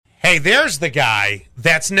Hey, there's the guy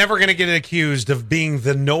that's never going to get accused of being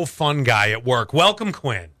the no fun guy at work. Welcome,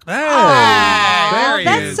 Quinn. Hey, there he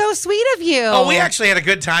that's is. so sweet of you. Oh, we actually had a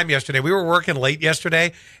good time yesterday. We were working late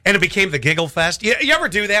yesterday, and it became the giggle fest. You ever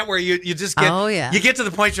do that where you just get you get to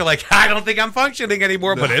the point you're like, I don't think I'm functioning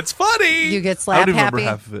anymore, but it's funny. You get I slap don't remember happy.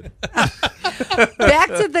 half of it. Back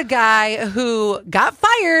to the guy who got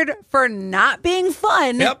fired for not being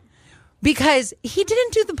fun. Yep. Because he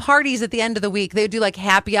didn't do the parties at the end of the week. They would do like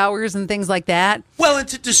happy hours and things like that. Well, and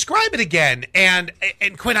to describe it again, and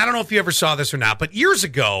Quinn, I don't know if you ever saw this or not, but years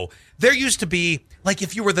ago, there used to be, like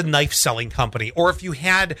if you were the knife selling company, or if you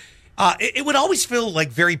had, it would always feel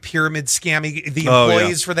like very pyramid scammy, the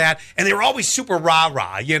employees for that. And they were always super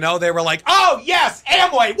rah-rah, you know? They were like, oh, yes,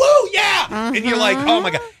 Amway, woo, yeah. And you're like, oh,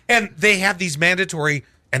 my God. And they had these mandatory,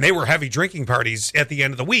 and they were heavy drinking parties at the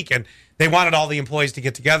end of the week, and they wanted all the employees to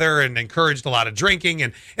get together and encouraged a lot of drinking,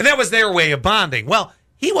 and that was their way of bonding. Well,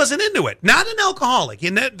 he wasn't into it. Not an alcoholic.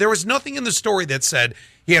 And there was nothing in the story that said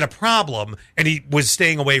he had a problem and he was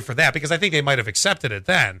staying away for that, because I think they might have accepted it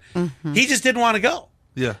then. He just didn't want to go.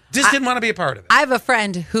 Yeah. Just didn't want to be a part of it. I have a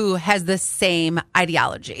friend who has the same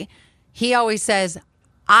ideology. He always says,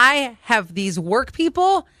 I have these work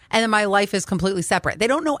people, and then my life is completely separate. They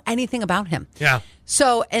don't know anything about him. Yeah.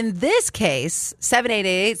 So in this case,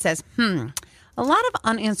 7888 says, a lot of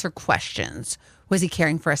unanswered questions. Was he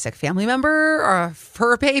caring for a sick family member or a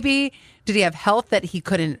fur baby? Did he have health that he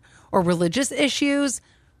couldn't, or religious issues?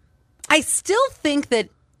 I still think that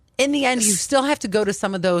in the end, you still have to go to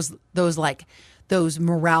some of those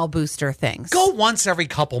morale booster things. Go once every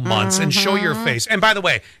couple months and show your face. And by the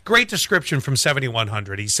way, great description from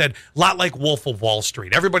 7100. He said, a lot like Wolf of Wall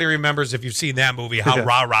Street. Everybody remembers, if you've seen that movie, how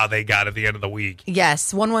rah-rah they got at the end of the week.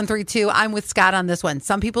 Yes, 1132. I'm with Scott on this one.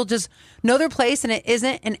 Some people just know their place, and it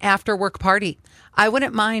isn't an after-work party. I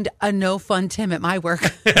wouldn't mind a no-fun Tim at my work.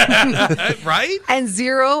 Right? And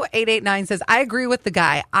 0889 says, I agree with the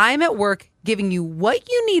guy. I'm at work giving you what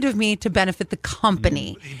you need of me to benefit the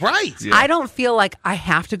company. Right. Yeah. I don't feel like I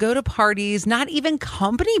have to go to parties, not even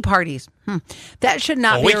company parties. That should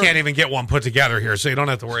not be. We can't even get one put together here, so you don't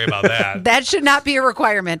have to worry about that. That should not be a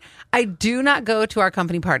requirement. I do not go to our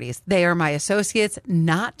company parties. They are my associates,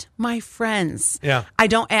 not my friends. Yeah. I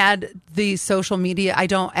don't add the social media. I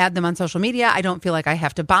don't add them on social media. I don't feel like I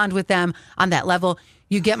have to bond with them on that level.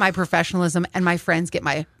 You get my professionalism, and my friends get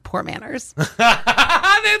my poor manners.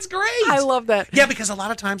 That's great. I love that. Yeah, because a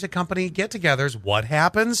lot of times at company get-togethers, what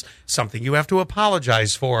happens? Something you have to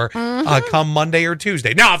apologize for come Monday or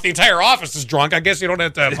Tuesday. Now, if the entire office is drunk, I guess you don't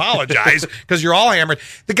have to apologize because you're all hammered.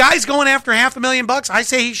 The guy's going after $500,000. I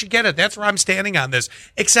say he should get it. That's where I'm standing on this.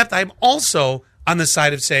 Except I'm also on the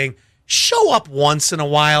side of saying, show up once in a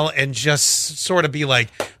while and just sort of be like,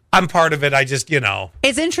 I'm part of it. I just,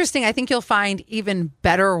 It's interesting. I think you'll find even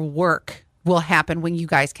better work will happen when you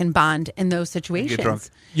guys can bond in those situations. Get drunk.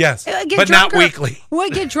 Yes, Get but drunk not weekly. Well,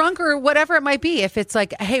 get drunk or whatever it might be. If it's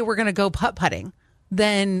like, hey, we're going to go putt-putting,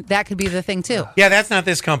 then that could be the thing too. Yeah, that's not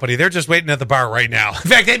this company. They're just waiting at the bar right now. In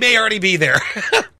fact, they may already be there.